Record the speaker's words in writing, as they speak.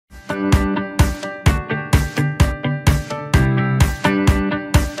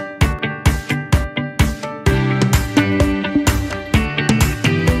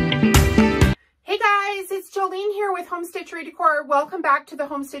Welcome back to the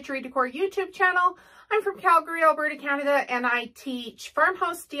Home Stitchery Decor YouTube channel. I'm from Calgary, Alberta, Canada, and I teach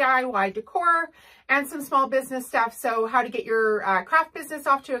farmhouse DIY decor and some small business stuff. So how to get your craft business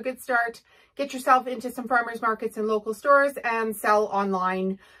off to a good start, get yourself into some farmers markets and local stores, and sell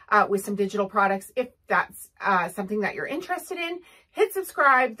online with some digital products. If that's something that you're interested in, hit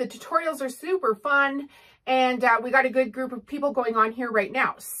subscribe. The tutorials are super fun. And we got a good group of people going on here right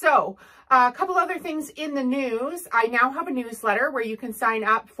now. So a couple other things in the news. I now have a newsletter where you can sign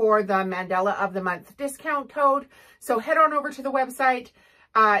up for the Mandela of the Month discount code. So head on over to the website,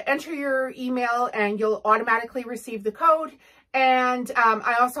 enter your email, and you'll automatically receive the code. And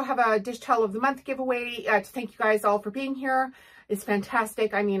I also have a Dish Towel of the Month giveaway to thank you guys all for being here. It's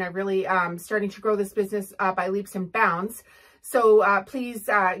fantastic. I mean, I really starting to grow this business by leaps and bounds. So please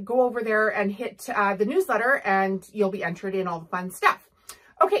go over there and hit the newsletter and you'll be entered in all the fun stuff.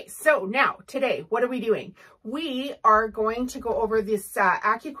 Okay, so now today, what are we doing? We are going to go over this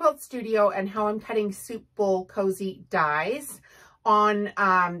Accuquilt Studio and how I'm cutting soup bowl cozy dies on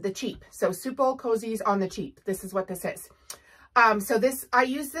the cheap. So soup bowl cozies on the cheap. This is what this is. So this, I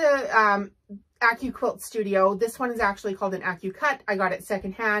use the Accuquilt Studio. This one is actually called an Accucut. I got it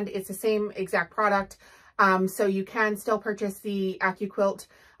secondhand. It's the same exact product. So you can still purchase the Accuquilt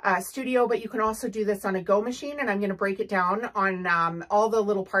Studio, but you can also do this on a Go machine, and I'm going to break it down on all the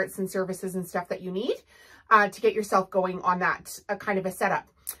little parts and services and stuff that you need to get yourself going on that kind of a setup.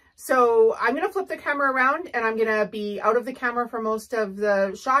 So I'm going to flip the camera around, and I'm going to be out of the camera for most of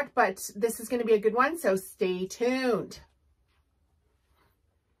the shot, but this is going to be a good one, so stay tuned.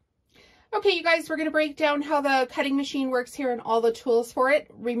 Okay, you guys, we're going to break down how the cutting machine works here and all the tools for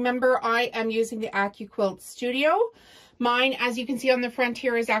it. Remember, I am using the Accuquilt Studio. Mine, as you can see on the front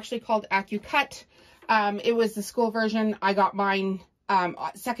here, is actually called Accucut. It was the school version. I got mine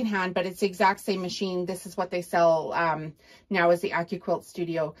secondhand, but it's the exact same machine. This is what they sell now as the Accuquilt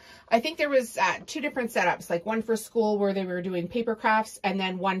Studio. I think there was two different setups, like one for school where they were doing paper crafts and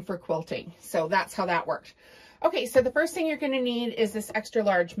then one for quilting. So that's how that worked. Okay, so the first thing you're going to need is this extra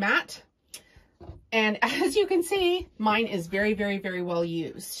large mat. And as you can see, mine is very, very, very well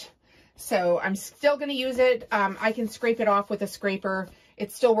used. So I'm still going to use it. I can scrape it off with a scraper.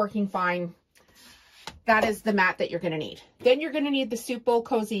 It's still working fine. That is the mat that you're going to need. Then you're going to need the soup bowl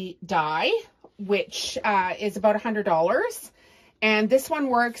cozy die, which is about $100. And this one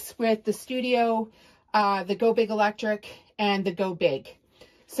works with the Studio, the Go Big Electric, and the Go Big.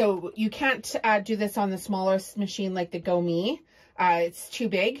 So you can't do this on the smallest machine like the Go Me. It's too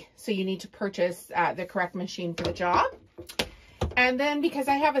big, so you need to purchase the correct machine for the job. And then because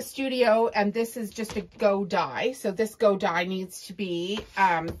I have a Studio and this is just a Go die, so this Go die needs to be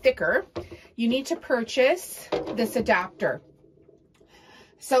thicker, you need to purchase this adapter.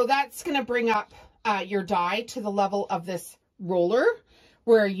 So that's going to bring up your die to the level of this roller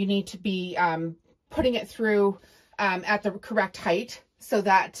where you need to be putting it through at the correct height so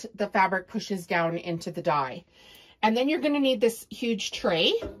that the fabric pushes down into the die. And then you're going to need this huge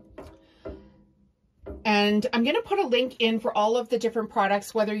tray. And I'm going to put a link in for all of the different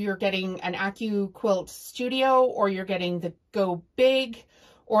products, whether you're getting an Accuquilt Studio or you're getting the Go Big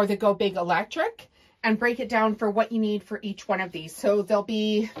or the Go Big Electric, and break it down for what you need for each one of these. So there'll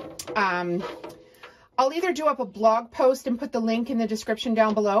be, I'll either do up a blog post and put the link in the description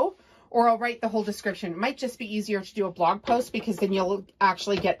down below, or I'll write the whole description. It might just be easier to do a blog post because then you'll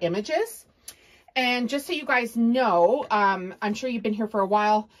actually get images. And just so you guys know, I'm sure you've been here for a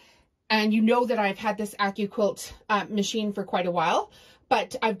while and you know that I've had this Accuquilt machine for quite a while,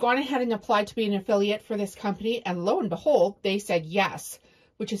 but I've gone ahead and applied to be an affiliate for this company, and lo and behold, they said yes,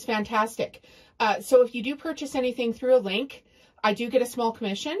 which is fantastic. So if you do purchase anything through a link, I do get a small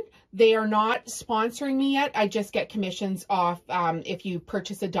commission. They are not sponsoring me yet. I just get commissions off if you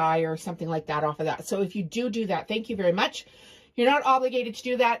purchase a die or something like that off of that. So if you do that, thank you very much. You're not obligated to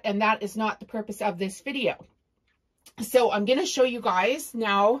do that, and that is not the purpose of this video. So I'm going to show you guys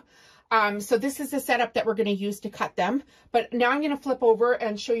now. So this is the setup that we're going to use to cut them. But now I'm going to flip over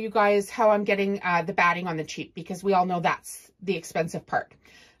and show you guys how I'm getting the batting on the cheap, because we all know that's the expensive part.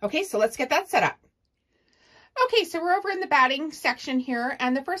 Okay, so let's get that set up. Okay, so we're over in the batting section here,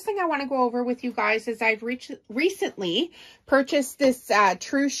 and the first thing I want to go over with you guys is I've recently purchased this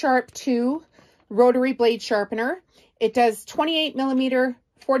True Sharp 2 rotary blade sharpener. It does 28 millimeter,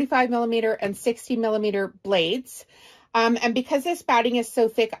 45 millimeter, and 60 millimeter blades. And because this batting is so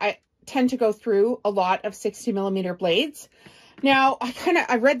thick, I tend to go through a lot of 60 millimeter blades. Now,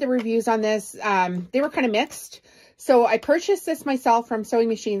 I read the reviews on this. They were kind of mixed. So I purchased this myself from Sewing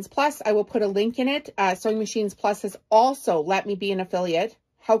Machines Plus. I will put a link in it. Sewing Machines Plus has also let me be an affiliate.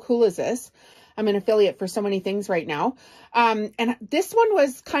 How cool is this? I'm an affiliate for so many things right now. And this one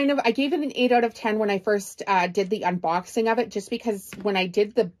was kind of, I gave it an 8 out of 10 when I first did the unboxing of it, just because when I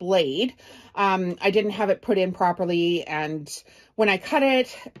did the blade, I didn't have it put in properly. And when I cut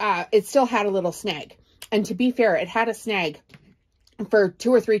it, it still had a little snag. And to be fair, it had a snag for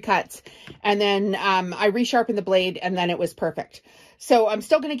 2 or 3 cuts, and then I resharpened the blade, and then it was perfect. So I'm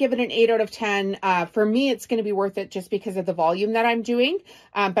still going to give it an 8 out of 10. For me, it's going to be worth it just because of the volume that I'm doing.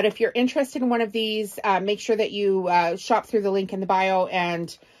 But if you're interested in one of these, make sure that you shop through the link in the bio.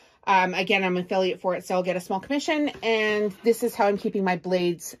 And again, I'm an affiliate for it, so I'll get a small commission. And this is how I'm keeping my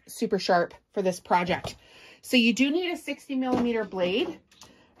blades super sharp for this project. So you do need a 60mm blade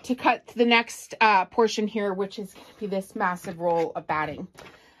to cut the next portion here, which is going to be this massive roll of batting.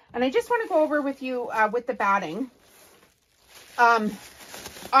 And I just want to go over with you with the batting.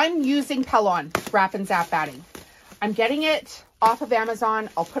 I'm using Pellon Wrap-N-Zap batting. I'm getting it off of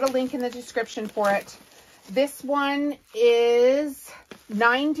Amazon. I'll put a link in the description for it. This one is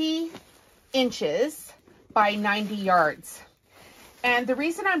 90 inches by 90 yards. And the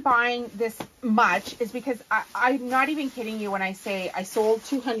reason I'm buying this much is because I'm not even kidding you when I say I sold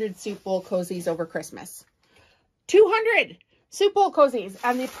 200 soup bowl cozies over Christmas. 200 soup bowl cozies.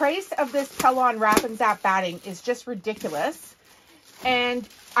 And the price of this Pellon Wrap-N-Zap batting is just ridiculous. And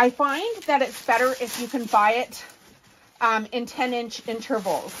I find that it's better if you can buy it in 10-inch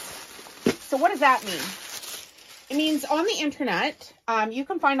intervals. So what does that mean? It means on the internet, you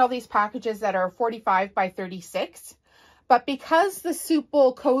can find all these packages that are 45 by 36. But because the soup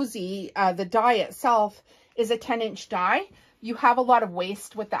bowl cozy, the die itself is a 10-inch die, you have a lot of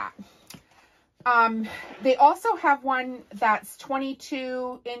waste with that. They also have one that's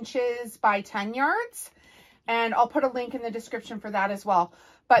 22 inches by 10 yards. And I'll put a link in the description for that as well.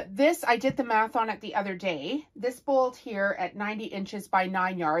 But this, I did the math on it the other day. This bolt here at 90 inches by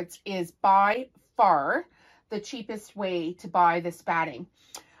 9 yards is by far the cheapest way to buy this batting.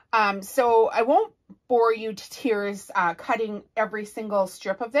 So I won't bore you to tears cutting every single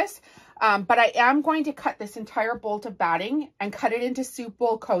strip of this, but I am going to cut this entire bolt of batting and cut it into soup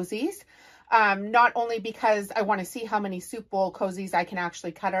bowl cozies, not only because I want to see how many soup bowl cozies I can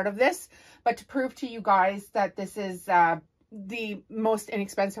actually cut out of this, but to prove to you guys that this is the most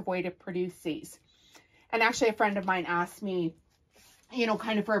inexpensive way to produce these. And actually a friend of mine asked me, you know,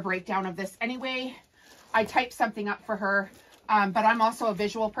 kind of for a breakdown of this anyway. I typed something up for her. But I'm also a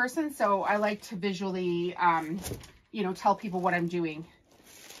visual person, so I like to visually, you know, tell people what I'm doing.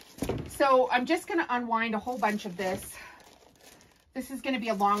 So I'm just going to unwind a whole bunch of this. This is going to be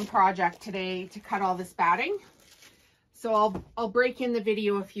a long project today to cut all this batting. So I'll break in the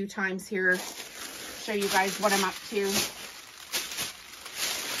video a few times here, show you guys what I'm up to,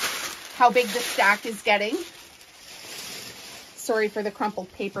 how big the stack is getting. Sorry for the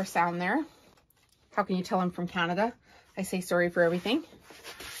crumpled paper sound there. How can you tell I'm from Canada? I say sorry for everything.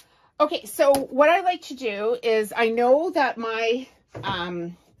 Okay, so what I like to do is I know that my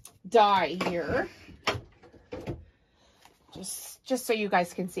die here, just so you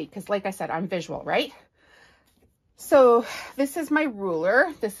guys can see, because like I said, I'm visual, right? So this is my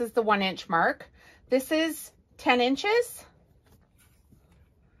ruler. This is the 1-inch mark. This is 10 inches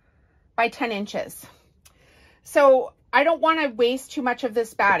by 10 inches. So I don't want to waste too much of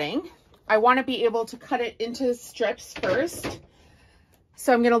this batting. I want to be able to cut it into strips first.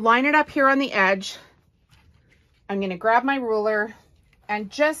 So I'm going to line it up here on the edge. I'm going to grab my ruler and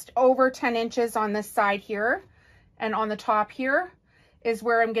just over 10 inches on this side here and on the top here is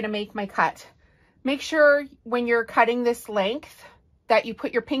where I'm going to make my cut. Make sure when you're cutting this length that you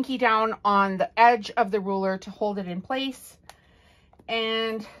put your pinky down on the edge of the ruler to hold it in place.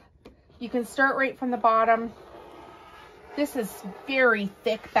 And you can start right from the bottom. This is very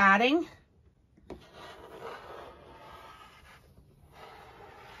thick batting.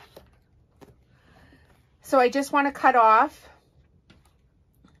 So I just want to cut off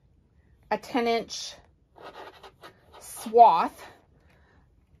a 10-inch swath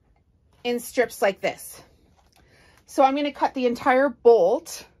in strips like this. So I'm going to cut the entire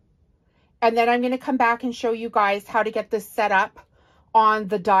bolt, and then I'm going to come back and show you guys how to get this set up on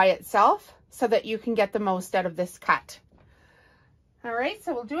the die itself so that you can get the most out of this cut. All right,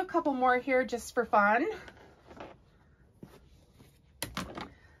 so we'll do a couple more here just for fun.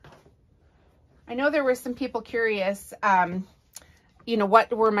 I know there were some people curious, you know, what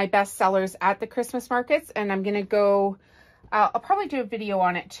were my best sellers at the Christmas markets, and I'm going to go, I'll probably do a video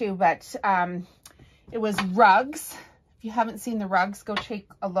on it too, but it was rugs If you haven't seen the rugs, go take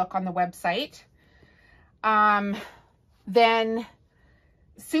a look on the website. Then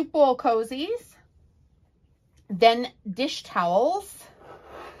soup bowl cozies, then dish towels,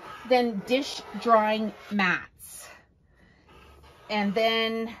 then dish drying mats, and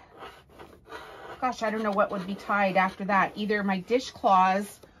then, gosh, I don't know what would be tied after that. Either my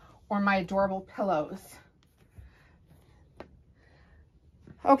dishcloths or my adorable pillows.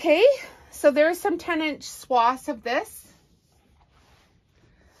 Okay, so there's some 10-inch swaths of this.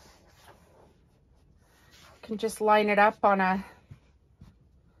 You can just line it up on a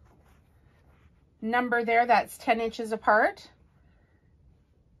number there that's 10 inches apart.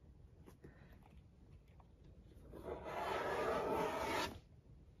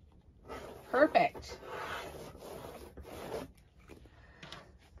 Perfect.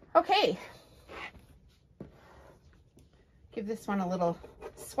 Okay. Give this one a little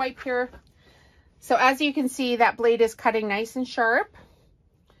swipe here. So as you can see, that blade is cutting nice and sharp.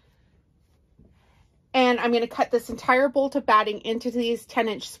 And I'm going to cut this entire bolt of batting into these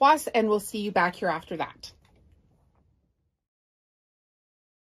 10-inch swaths, and we'll see you back here after that.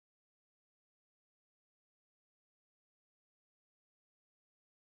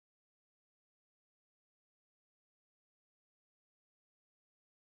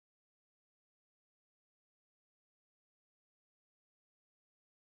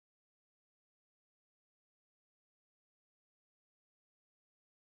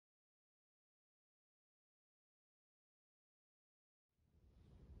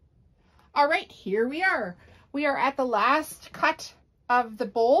 All right, here we are. We are at the last cut of the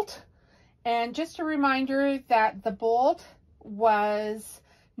bolt. And just a reminder that the bolt was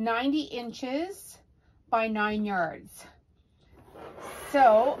 90 inches by 9 yards.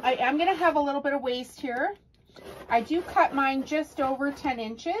 So I am going to have a little bit of waste here. I do cut mine just over 10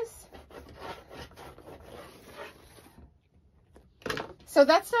 inches. So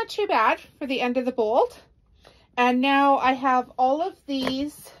that's not too bad for the end of the bolt. And now I have all of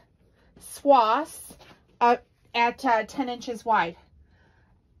these swaths at 10 inches wide.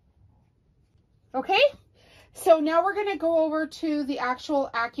 Okay, so now we're going to go over to the actual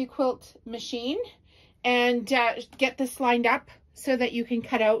Accuquilt machine and get this lined up so that you can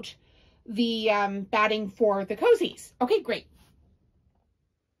cut out the batting for the cozies. Okay, great.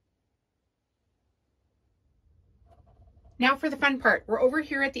 Now for the fun part. We're over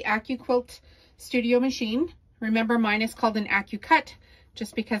here at the Accuquilt studio machine. Remember, mine is called an Accucut,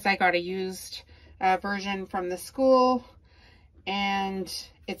 just because I got a used version from the school, and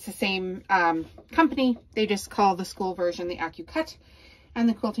it's the same company. They just call the school version the Accucut and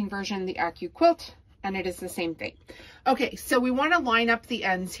the quilting version the Accuquilt, and it is the same thing. Okay, so we want to line up the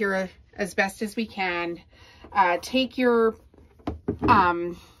ends here as best as we can. Take your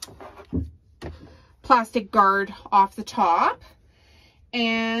plastic guard off the top,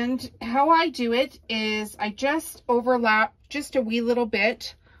 and how I do it is I just overlap just a wee little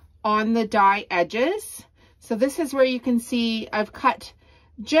bit on the die edges. So this is where you can see I've cut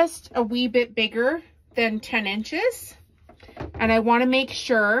just a wee bit bigger than 10 inches. And I want to make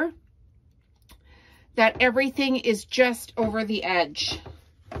sure that everything is just over the edge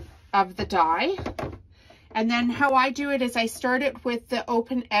of the die. And then how I do it is I start it with the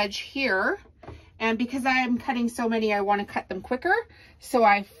open edge here. And because I am cutting so many, I want to cut them quicker. So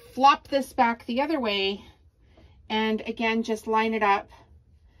I flop this back the other way. And again, just line it up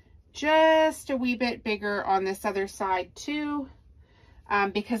just a wee bit bigger on this other side too,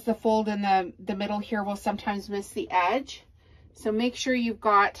 because the fold in the middle here will sometimes miss the edge. So make sure you've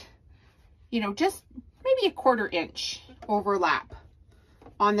got, you know, just maybe a 1/4 inch overlap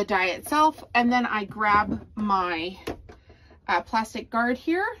on the die itself. And then I grab my plastic guard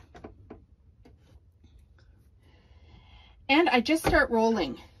here, and I just start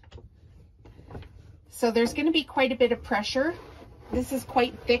rolling. So there's going to be quite a bit of pressure. This is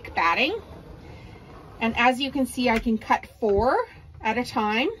quite thick batting. And as you can see, I can cut 4 at a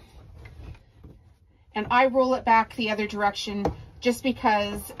time. And I roll it back the other direction just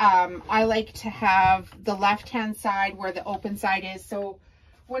because I like to have the left-hand side where the open side is. So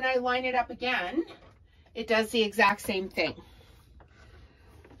when I line it up again, it does the exact same thing.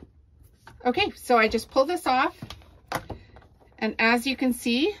 Okay, so I just pull this off. And as you can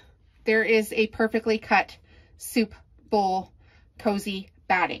see, there is a perfectly cut soup bowl cozy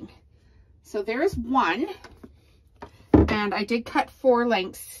batting. So there's one, and I did cut 4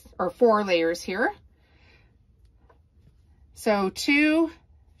 lengths or 4 layers here. So 2,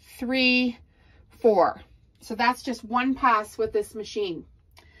 3, 4. So that's just one pass with this machine.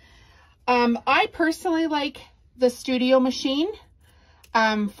 I personally like the studio machine.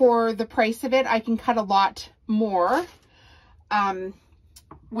 For the price of it, I can cut a lot more.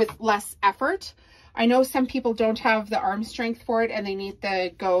 with less effort. I know some people don't have the arm strength for it and they need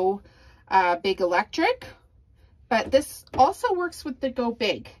the Go Big Electric, but this also works with the Go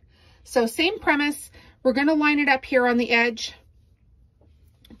Big. So same premise, we're going to line it up here on the edge,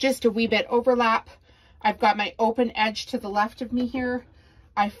 just a wee bit overlap. I've got my open edge to the left of me here.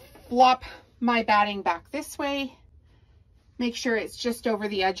 I flop my batting back this way, make sure it's just over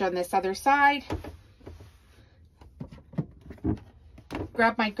the edge on this other side.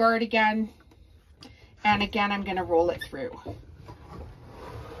 Grab my guard again, and again, I'm going to roll it through.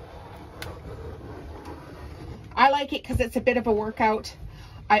 I like it because it's a bit of a workout.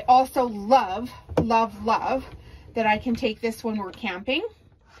 I also love, love, love that I can take this when we're camping.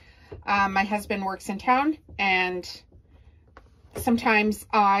 My husband works in town, and sometimes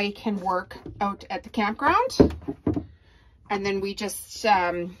I can work out at the campground, and then we just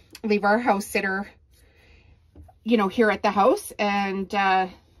leave our house sitter, you know, here at the house, and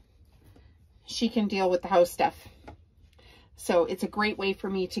she can deal with the house stuff. So it's a great way for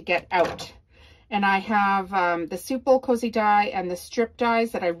me to get out. And I have the Supple Cozy die and the strip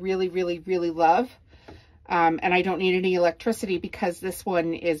dies that I really, really, really love. And I don't need any electricity because this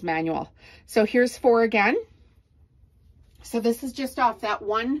one is manual. So here's 4 again. So this is just off that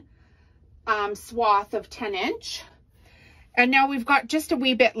one swath of 10 inch. And now we've got just a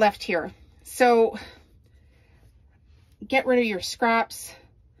wee bit left here. So get rid of your scraps,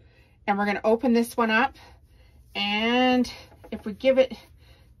 and we're going to open this one up, and if we give it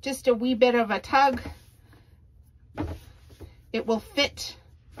just a wee bit of a tug, it will fit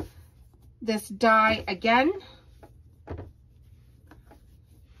this die again.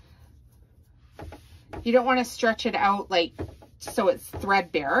 You don't want to stretch it out like so it's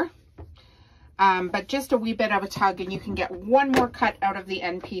threadbare, but just a wee bit of a tug, and you can get one more cut out of the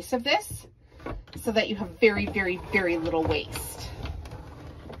end piece of this, so that you have very, very, very little waste.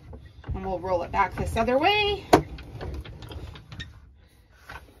 And we'll roll it back this other way.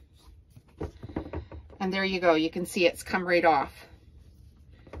 And there you go. You can see it's come right off.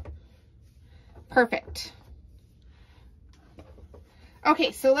 Perfect.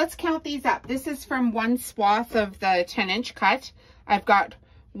 Okay, so let's count these up. This is from one swath of the 10 inch cut. I've got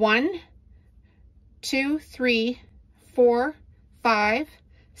 1, 2, 3, 4, 5,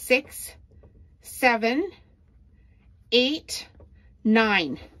 6, 7, 8,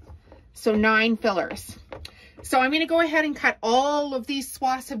 9. So 9 fillers. So I'm going to go ahead and cut all of these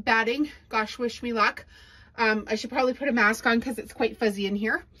swaths of batting. Gosh, wish me luck. I should probably put a mask on because it's quite fuzzy in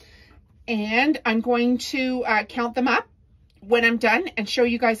here. And I'm going to count them up when I'm done and show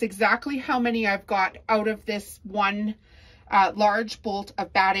you guys exactly how many I've got out of this one large bolt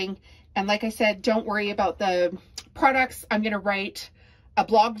of batting. And like I said, don't worry about the products. I'm going to write a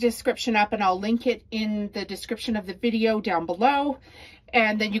blog description up, and I'll link it in the description of the video down below.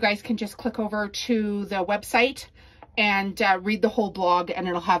 And then you guys can just click over to the website and read the whole blog, and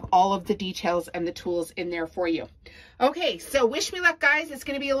it'll have all of the details and the tools in there for you. Okay, so wish me luck, guys. It's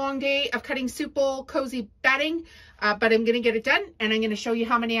going to be a long day of cutting Supple Cozy batting, but I'm going to get it done, and I'm going to show you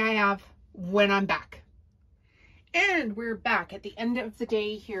how many I have when I'm back. And we're back at the end of the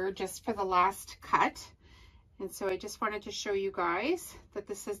day here, just for the last cut. And so I just wanted to show you guys that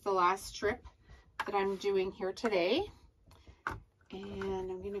this is the last strip that I'm doing here today. And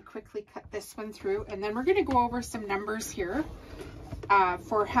I'm going to quickly cut this one through, and then we're going to go over some numbers here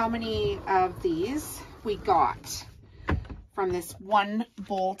for how many of these we got from this one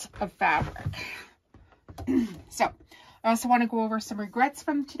bolt of fabric. So I also want to go over some regrets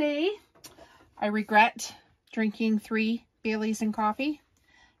from today. I regret drinking 3 Baileys and coffee.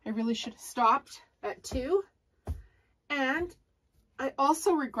 I really should have stopped at 2. And I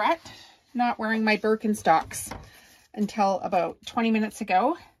also regret not wearing my Birkenstocks until about 20 minutes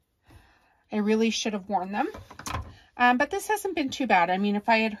ago. I really should have worn them. But this hasn't been too bad. I mean, if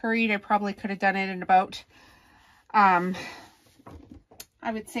I had hurried, I probably could have done it in about, I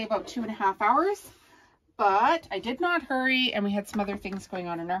would say about 2.5 hours. But I did not hurry, and we had some other things going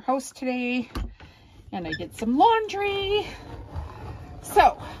on in our house today. And I did some laundry.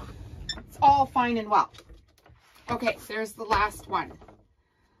 So, it's all fine and well. Okay, there's the last one.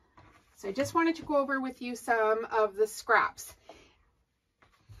 So I just wanted to go over with you some of the scraps.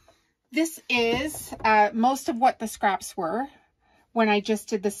 This is most of what the scraps were when I just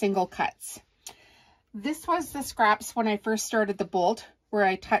did the single cuts. This was the scraps when I first started the bolt, where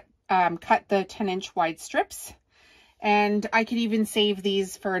I cut the 10-inch wide strips. And I could even save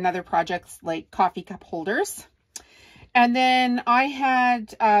these for another projects like coffee cup holders. And then I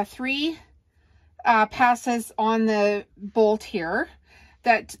had 3 passes on the bolt here,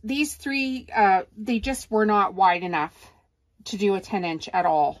 that these 3, they just were not wide enough to do a 10-inch at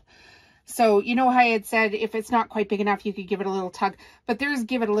all. So, you know how I had said if it's not quite big enough, you could give it a little tug, but there's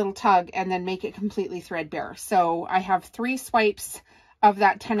give it a little tug and then make it completely threadbare. So I have 3 swipes of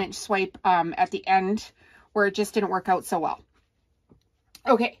that 10-inch swipe at the end where it just didn't work out so well.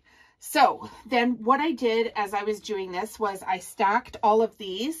 Okay, so then what I did as I was doing this was I stacked all of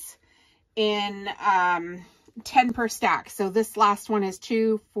these in 10 per stack. So this last one is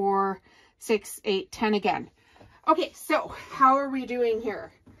 2, 4, 6, 8, 10 again. Okay, so how are we doing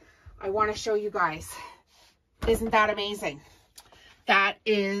here? I want to show you guys. Isn't that amazing? That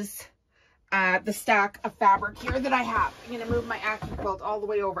is the stack of fabric here that I have. I'm going to move my Accuquilt all the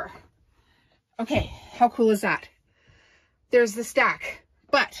way over. Okay, how cool is that? There's the stack.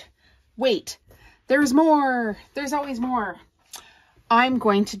 But wait, there's more. There's always more. I'm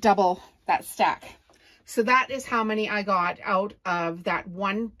going to double that stack. So that is how many I got out of that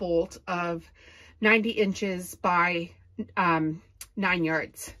one bolt of 90 inches by 9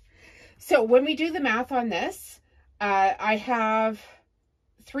 yards. So when we do the math on this, I have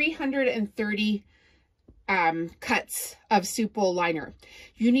 330 cuts of soup bowl liner.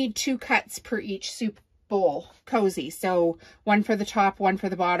 You need 2 cuts per each soup bowl cozy. So one for the top, one for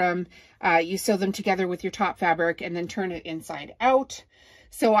the bottom. You sew them together with your top fabric and then turn it inside out.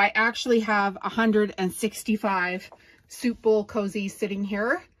 So I actually have 165 soup bowl cozies sitting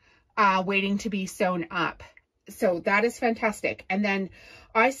here waiting to be sewn up. So that is fantastic. And then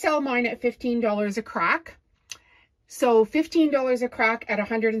I sell mine at $15 a crack. So $15 a crack at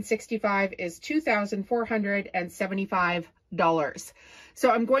 165 is $2,475.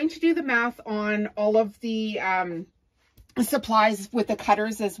 So I'm going to do the math on all of the supplies with the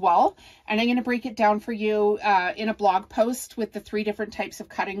cutters as well. And I'm going to break it down for you in a blog post with the 3 different types of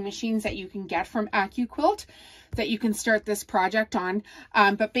cutting machines that you can get from Accuquilt that you can start this project on.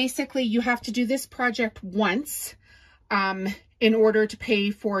 But basically you have to do this project once in order to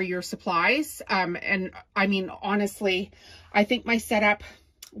pay for your supplies. And I mean, honestly, I think my setup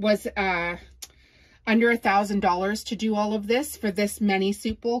was under $1,000 to do all of this for this many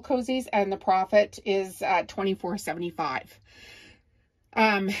soup bowl cozies, and the profit is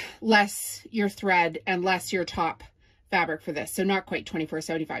 $24.75. Less your thread and less your top fabric for this. So not quite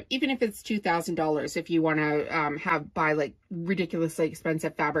 $24.75, even if it's $2,000 if you want to buy like ridiculously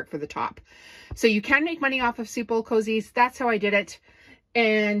expensive fabric for the top. So you can make money off of soup bowl cozies. That's how I did it.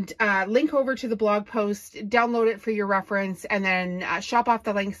 And link over to the blog post, download it for your reference, and then shop off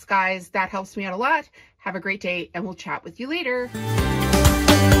the links, guys. That helps me out a lot. Have a great day, and we'll chat with you later.